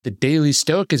The Daily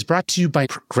Stoic is brought to you by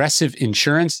Progressive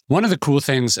Insurance. One of the cool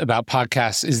things about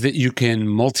podcasts is that you can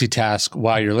multitask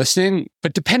while you're listening,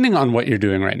 but depending on what you're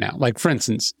doing right now. Like, for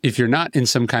instance, if you're not in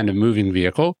some kind of moving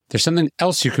vehicle, there's something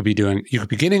else you could be doing. You could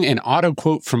be getting an auto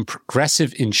quote from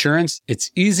Progressive Insurance.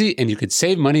 It's easy, and you could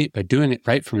save money by doing it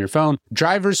right from your phone.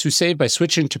 Drivers who save by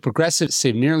switching to Progressive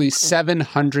save nearly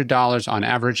 $700 on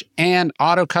average, and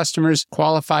auto customers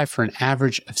qualify for an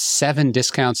average of 7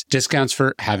 discounts. Discounts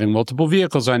for having multiple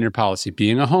vehicles on your policy,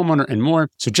 being a homeowner, and more.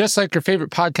 So just like your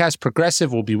favorite podcast,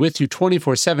 Progressive will be with you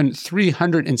 24/7,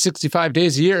 365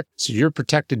 days a year, so you're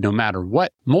protected no matter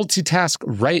what. Multitask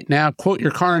right now. Quote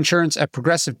your car insurance at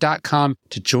Progressive.com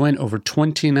to join over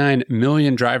 29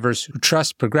 million drivers who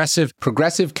trust Progressive.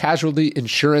 Progressive Casualty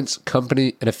Insurance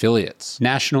Company and Affiliates.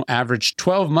 National average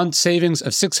 12-month savings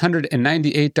of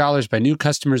 $698 by new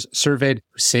customers surveyed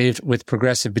who saved with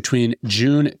Progressive between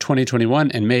June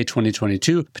 2021 and May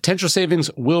 2022. Potential savings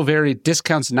will vary.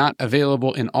 Discounts not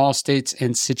available in all states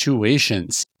and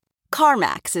situations.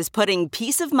 CarMax is putting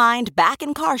peace of mind back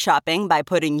in car shopping by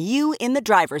putting you in the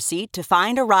driver's seat to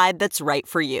find a ride that's right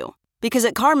for you. Because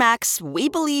at CarMax, we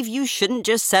believe you shouldn't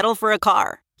just settle for a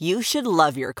car. You should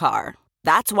love your car.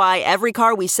 That's why every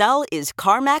car we sell is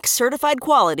CarMax certified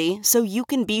quality, so you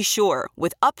can be sure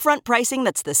with upfront pricing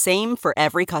that's the same for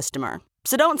every customer.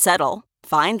 So don't settle.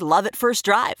 Find love at first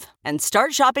drive and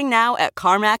start shopping now at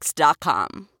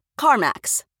CarMax.com.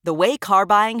 CarMax, the way car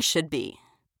buying should be.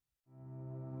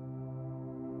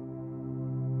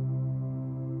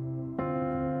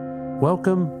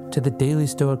 Welcome to the Daily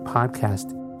Stoic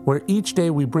Podcast, where each day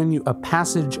we bring you a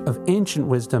passage of ancient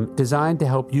wisdom designed to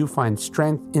help you find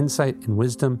strength, insight, and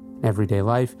wisdom in everyday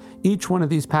life. Each one of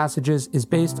these passages is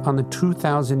based on the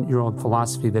 2,000-year-old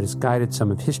philosophy that has guided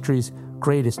some of history's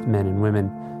greatest men and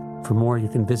women. For more, you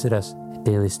can visit us at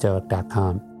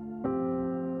dailystoic.com.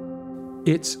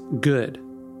 It's good.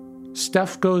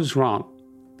 Stuff goes wrong.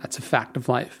 That's a fact of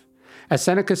life. As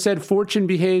Seneca said, fortune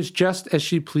behaves just as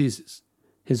she pleases.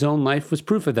 His own life was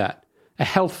proof of that. A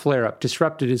health flare-up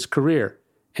disrupted his career.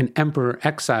 An emperor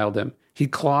exiled him. He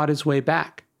clawed his way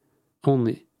back,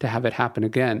 only to have it happen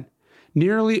again.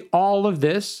 Nearly all of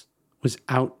this was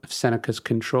out of Seneca's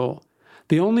control.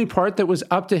 The only part that was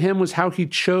up to him was how he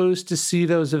chose to see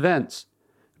those events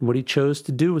and what he chose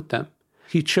to do with them.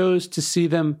 He chose to see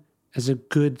them as a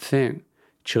good thing,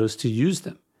 chose to use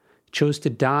them, chose to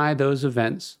dye those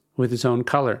events with his own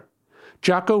color.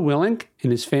 Jocko Willink,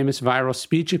 in his famous viral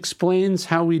speech, explains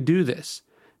how we do this,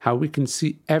 how we can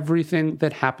see everything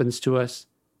that happens to us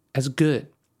as good.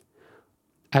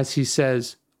 As he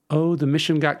says, oh, the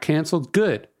mission got canceled?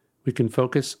 Good. We can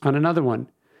focus on another one.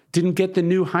 Didn't get the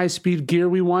new high-speed gear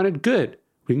we wanted? Good.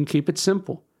 We can keep it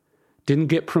simple. Didn't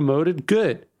get promoted?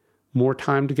 Good. More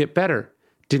time to get better.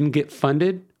 Didn't get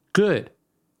funded? Good.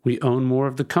 We own more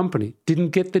of the company. Didn't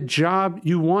get the job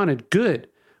you wanted? Good.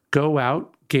 Go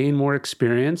out, gain more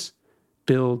experience,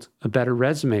 build a better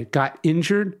resume. Got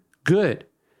injured? Good.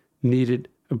 Needed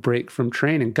a break from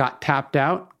training. Got tapped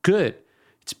out? Good.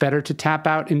 It's better to tap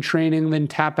out in training than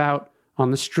tap out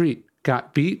on the street.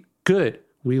 Got beat? Good.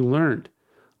 We learned.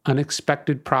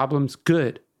 Unexpected problems?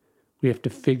 Good. We have to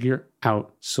figure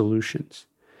out solutions.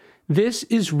 This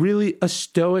is really a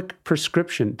Stoic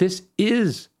prescription. This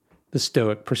is the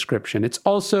Stoic prescription. It's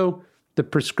also the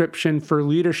prescription for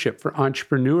leadership, for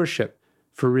entrepreneurship,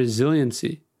 for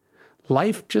resiliency.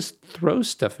 Life just throws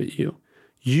stuff at you.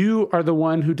 You are the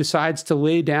one who decides to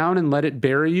lay down and let it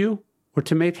bury you or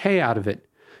to make hay out of it.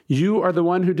 You are the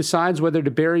one who decides whether to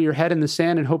bury your head in the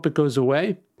sand and hope it goes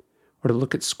away or to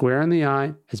look it square in the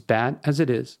eye, as bad as it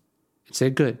is, and say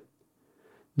good.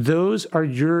 Those are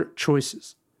your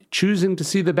choices. Choosing to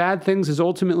see the bad things as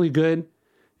ultimately good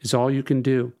is all you can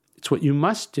do. It's what you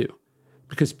must do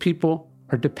because people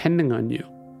are depending on you,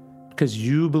 because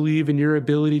you believe in your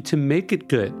ability to make it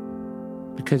good,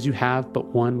 because you have but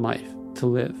one life to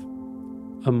live.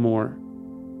 Amor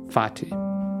Fati.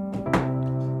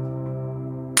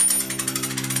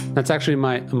 That's actually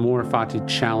my Amor Fati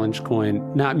challenge coin,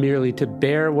 not merely to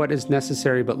bear what is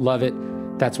necessary, but love it.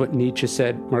 That's what Nietzsche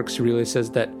said. Marcus Aurelius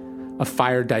says that a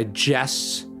fire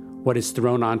digests what is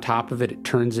thrown on top of it. It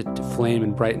turns it to flame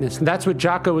and brightness. And that's what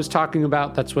Jocko was talking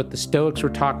about. That's what the Stoics were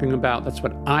talking about. That's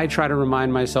what I try to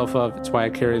remind myself of. It's why I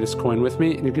carry this coin with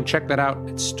me. And you can check that out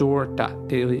at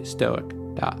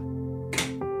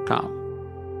store.dailystoic.com.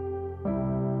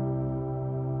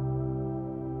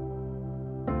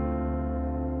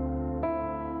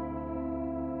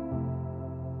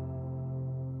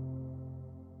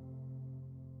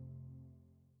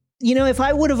 You know, if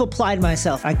I would have applied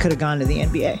myself, I could have gone to the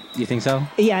NBA. You think so?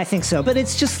 Yeah, I think so. But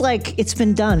it's just like, it's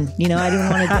been done. You know, I didn't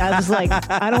want to, I was like,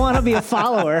 I don't want to be a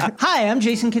follower. Hi, I'm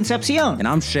Jason Concepcion. And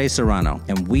I'm Shea Serrano.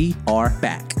 And we are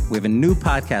back. We have a new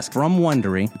podcast from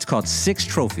Wondery. It's called Six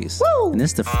Trophies. Woo! And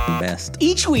it's the best.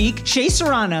 Each week, Shea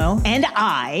Serrano and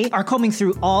I are combing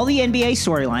through all the NBA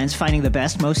storylines, finding the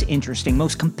best, most interesting,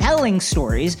 most compelling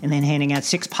stories, and then handing out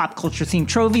 6 pop culture themed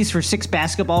trophies for 6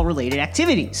 basketball related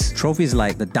activities. Trophies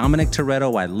like the Dominic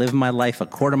Toretto I Live My Life a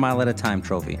Quarter Mile at a Time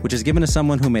trophy, which is given to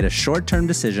someone who made a short-term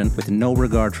decision with no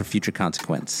regard for future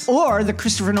consequence. Or the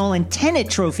Christopher Nolan Tenet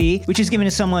trophy, which is given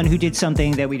to someone who did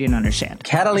something that we didn't understand.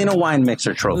 Catalina Wine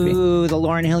Mixer trophy. Ooh, the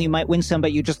Lauryn Hill, you might win some,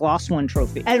 but you just lost one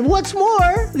trophy. And what's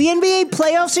more, the NBA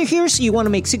playoffs are here, so you want to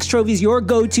make 6 Trophies your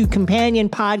go-to companion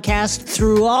podcast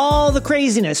through all the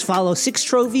craziness. Follow 6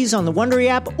 Trophies on the Wondery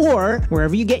app or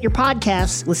wherever you get your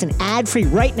podcasts. Listen ad-free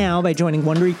right now by joining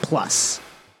Wondery Plus.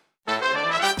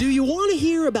 Do you want to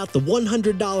hear about the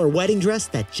 $100 wedding dress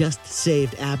that just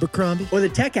saved Abercrombie? Or the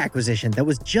tech acquisition that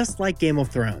was just like Game of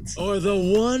Thrones? Or the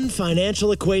one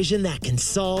financial equation that can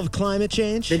solve climate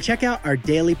change? Then check out our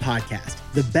daily podcast,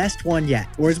 The Best One Yet,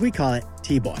 or as we call it,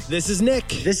 T-Boy. This is Nick.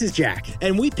 This is Jack.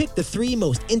 And we pick the 3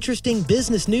 most interesting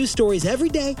business news stories every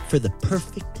day for the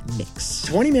perfect mix.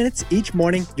 20 minutes each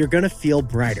morning, you're going to feel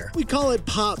brighter. We call it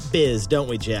Pop Biz, don't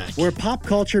we, Jack? Where pop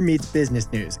culture meets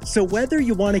business news. So whether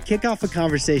you want to kick off a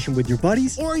conversation with your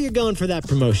buddies, or you're going for that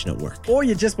promotion at work, or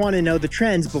you just want to know the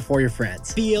trends before your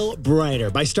friends, feel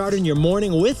brighter by starting your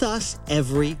morning with us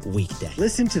every weekday.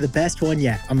 Listen to The Best One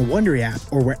Yet on the Wondery app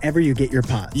or wherever you get your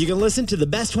pods. You can listen to The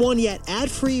Best One Yet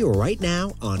ad-free right now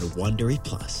on Wondery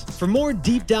Plus. For more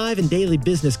deep dive and daily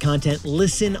business content,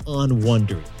 listen on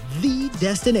Wondery, the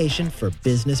destination for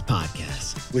business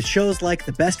podcasts. With shows like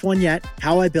The Best One Yet,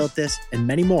 How I Built This, and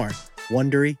many more,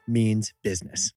 Wondery means business.